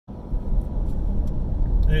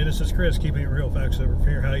Hey, this is Chris, keeping it real, facts over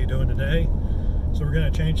fear. How you doing today? So we're going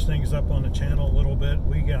to change things up on the channel a little bit.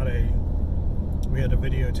 We had a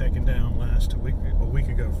video taken down a week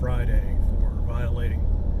ago Friday for violating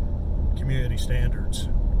community standards,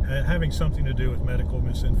 having something to do with medical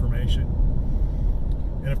misinformation.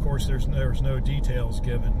 And of course, there's no details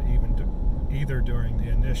given either during the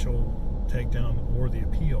initial takedown or the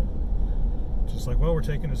appeal. Just like, well, we're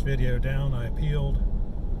taking this video down. I appealed.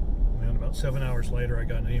 And about 7 hours later, I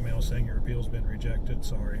got an email saying your appeal's been rejected.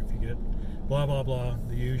 Sorry if you get blah, blah, blah,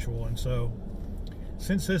 the usual. And so,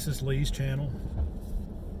 since this is Lee's channel,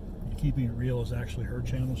 Keeping It Real is actually her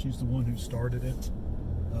channel. She's the one who started it.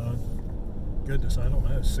 Goodness, I don't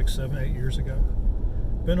know, 6, 7, 8 years ago.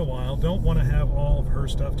 Been a while. Don't want to have all of her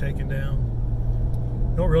stuff taken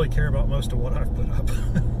down. Don't really care about most of what I've put up.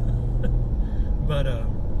 But,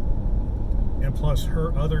 and plus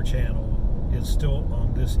her other channel is still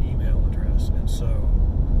on this email address, and so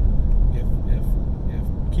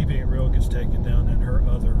if Keeping It Real gets taken down, then her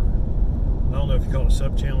other, I don't know if you call it a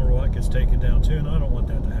sub channel or what, gets taken down too, and I don't want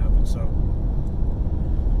that to happen. So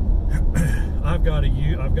I've got a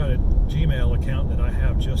Gmail account that I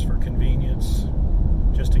have just for convenience,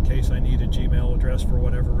 just in case I need a Gmail address for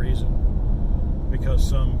whatever reason, because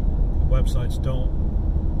some websites don't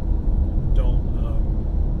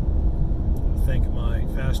think my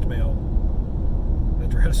fast mail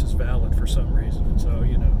address is valid for some reason. And so,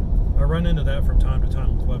 you know, I run into that from time to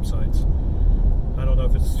time with websites. I don't know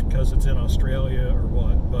if it's because it's in Australia or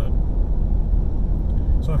what, but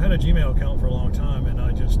so I've had a Gmail account for a long time, and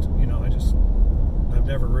I've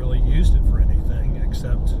never really used it for anything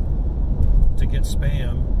except to get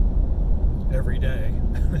spam every day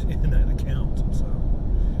in that account. And so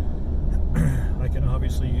I can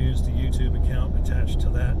obviously use the YouTube account attached to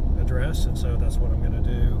that address, and so that's what I'm going to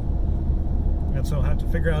do. And so I'll have to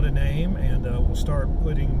figure out a name, and we'll start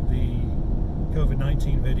putting the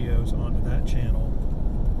COVID-19 videos onto that channel.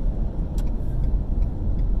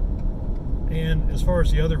 And as far as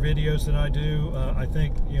the other videos that I do, I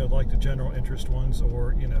think, you know, like the general interest ones,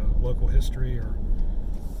 or, you know, local history, or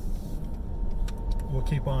we'll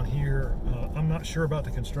keep on here. I'm not sure about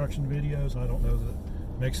the construction videos. I don't know that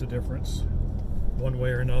it makes a difference one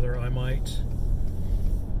way or another. I might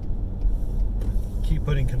keep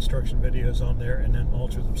putting construction videos on there and then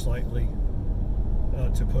alter them slightly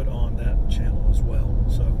to put on that channel as well.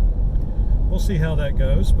 So we'll see how that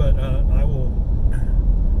goes, but I will.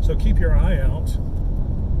 So keep your eye out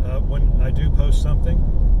when I do post something.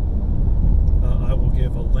 I will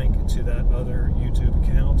give a link to that other YouTube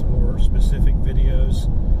account or specific videos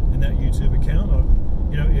in that YouTube account.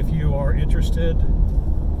 You know, if you are interested,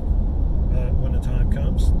 when the time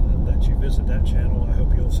comes that you visit that channel, I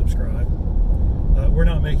hope you'll subscribe. We're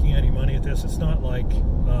not making any money at this. It's not like,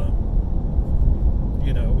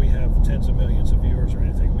 you know, we have tens of millions of viewers or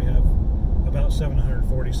anything. We have about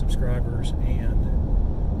 740 subscribers, and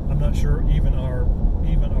I'm not sure even our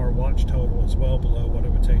watch total is well below what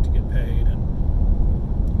it would take to get paid.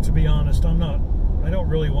 And to be honest, I don't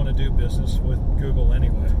really want to do business with Google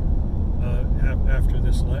anyway, after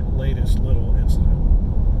this latest little incident.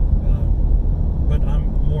 But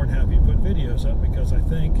I'm more than happy to put videos up, because I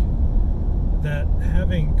think that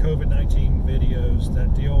having COVID-19 videos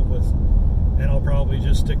that deal with, and I'll probably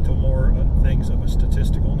just stick to more things of a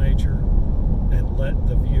statistical nature and let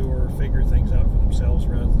the viewer figure things out for themselves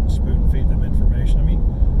rather than spoon feed them information. I mean,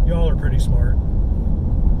 y'all are pretty smart,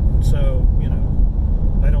 so, you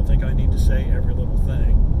know, I don't think I need to say every little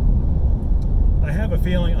thing. I have a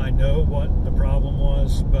feeling I know what the problem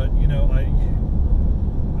was, but, you know,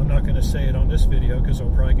 I'm not going to say it on this video because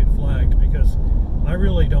I'll probably get flagged, because I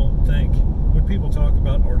really don't think, when people talk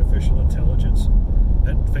about artificial intelligence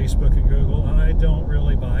at Facebook and Google, I don't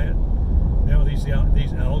really buy it. You know, these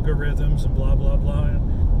algorithms and blah, blah, blah.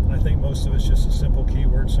 I think most of it's just a simple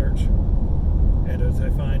keyword search. And if they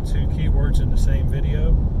find 2 keywords in the same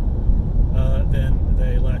video, then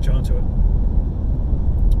they latch onto it.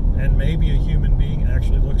 And maybe a human being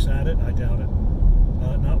actually looks at it. I doubt it.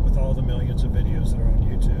 Not with all the millions of videos that are on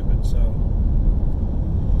YouTube. And so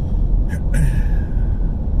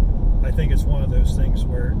I think it's one of those things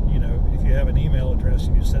where, you know, if you have an email address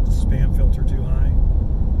and you set the spam filter too high,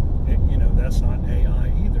 you know, that's not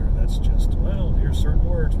AI either. That's just, well, here's certain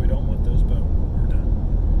words, we don't want those, boom, we're done.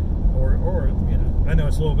 Or, you know, I know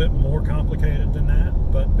it's a little bit more complicated than that,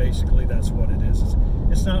 but basically that's what it is.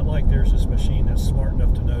 It's not like there's this machine that's smart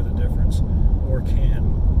enough to know the difference, or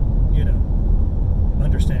can, you know,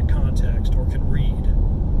 understand context, or can read,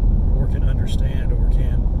 or can understand, or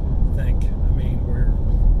can think. I mean, we're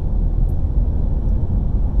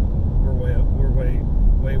way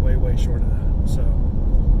way, way, way short of that.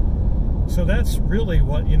 So that's really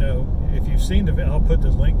what, you know, if you've seen the, I'll put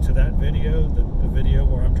the link to that video, the video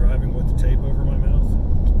where I'm driving with the tape over my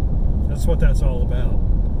mouth. That's what that's all about.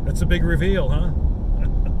 That's a big reveal, huh?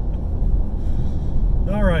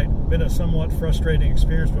 All right, been a somewhat frustrating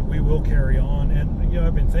experience, but we will carry on. And, you know,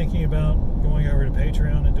 I've been thinking about going over to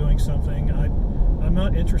Patreon and doing something. I'm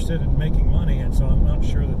not interested in making money, and so I'm not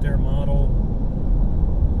sure that their model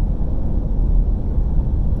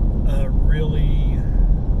really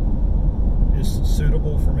is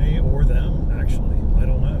suitable for me or them, actually. I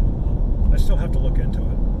don't know. I still have to look into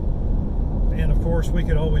it. And of course, we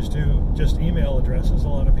could always do just email addresses. A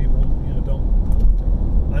lot of people, you know,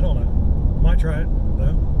 I don't know. Might try it,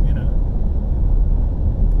 though, you know.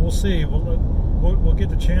 We'll see. We'll get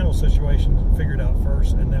the channel situation figured out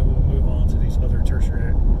first, and then we'll move on to these other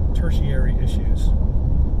tertiary issues.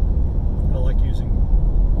 I like using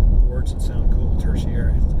words that sound cool.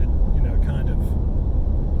 Tertiary, you know, it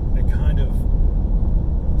kind of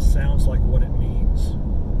sounds like what it means.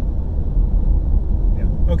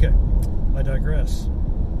 Yeah. Okay. I digress.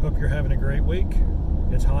 Hope you're having a great week.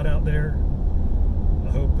 It's hot out there.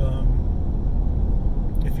 I hope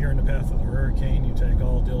if you're in the path of the hurricane, you take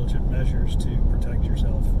all diligent measures to protect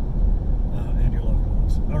yourself and your loved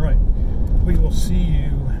ones. All right. We will see you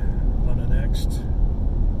on the next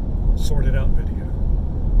sorted out video.